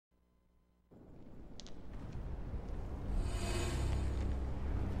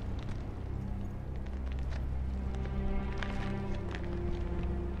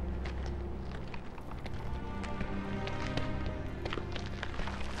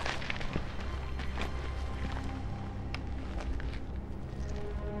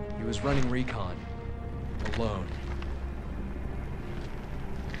was running recon. Alone.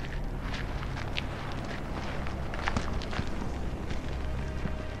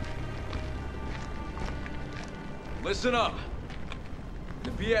 Listen up. In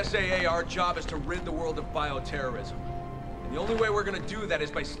the BSAA, our job is to rid the world of bioterrorism. And the only way we're gonna do that is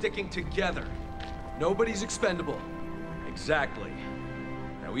by sticking together. Nobody's expendable. Exactly.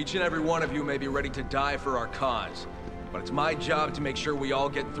 Now, each and every one of you may be ready to die for our cause, but it's my job to make sure we all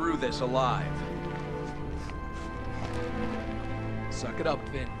get through this alive. Suck it up,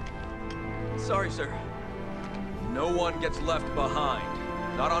 Finn. Sorry, sir. No one gets left behind.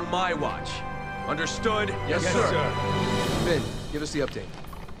 Not on my watch. Understood? Yes, sir. Finn, give us the update.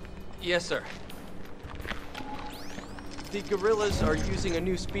 Yes, sir. The guerrillas are using a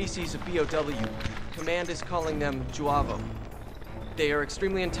new species of BOW. Command is calling them Juavo. They are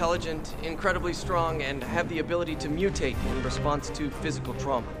extremely intelligent, incredibly strong, and have the ability to mutate in response to physical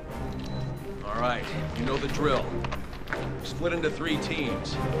trauma. All right, you know the drill. Split into 3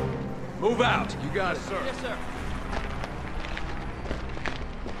 teams. Move out! You got it, sir. Yes, sir.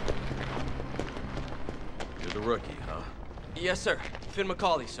 You're the rookie, huh? Yes, sir. Finn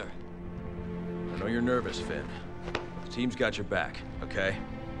McCauley, sir. I know you're nervous, Finn. The team's got your back, okay?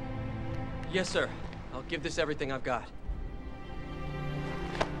 Yes, sir. I'll give this everything I've got.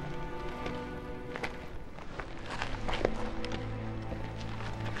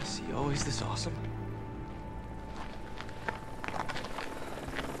 Is he always this awesome?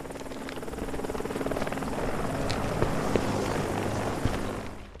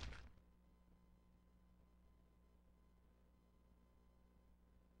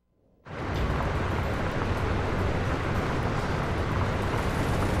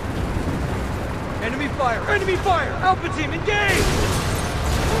 Enemy fire! Enemy fire! Alpha team, engage!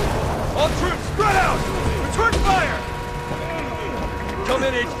 All troops, spread out! Return fire! Come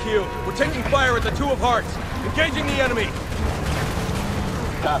in, HQ. We're taking fire at the 2 of Hearts. Engaging the enemy.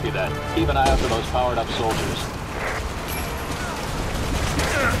 Copy that. Keep an eye out for those powered-up soldiers.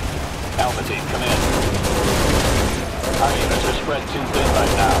 Alpha team, come in. Our units are spread too thin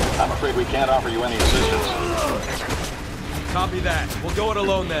right now. I'm afraid we can't offer you any assistance. Copy that. We'll go it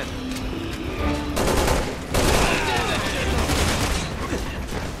alone then.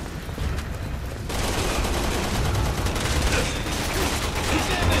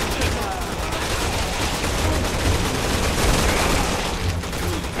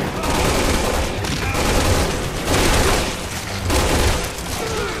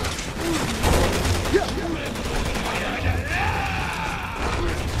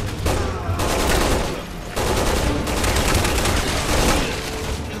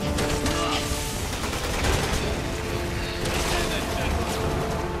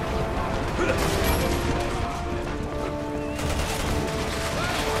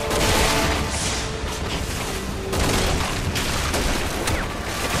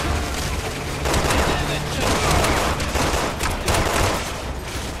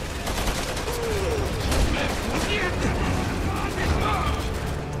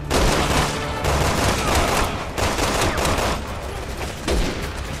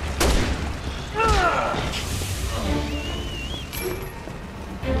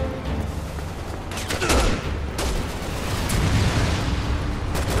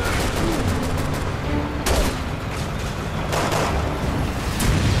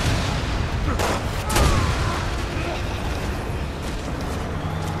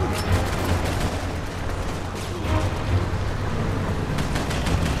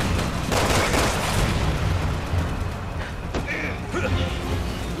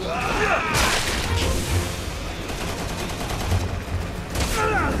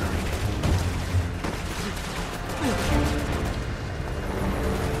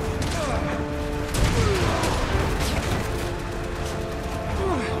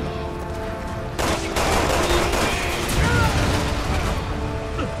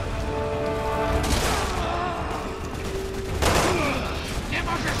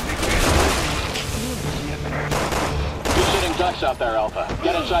 Out there, Alpha.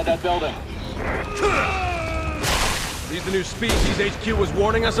 Get inside that building. These the new species HQ was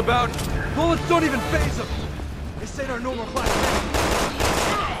warning us about? Bullets don't even phase them! They say they're normal class.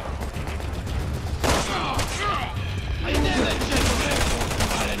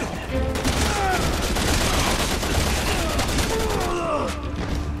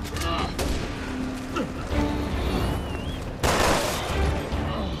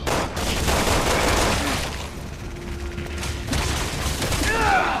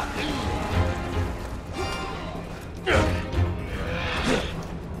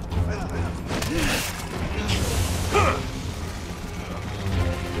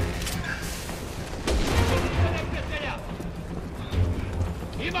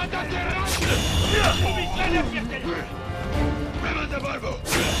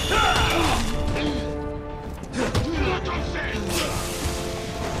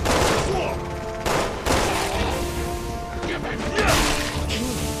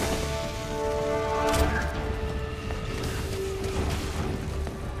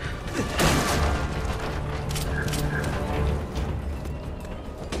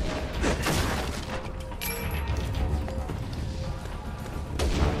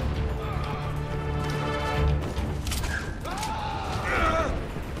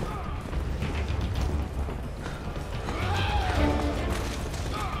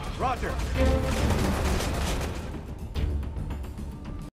 Roger.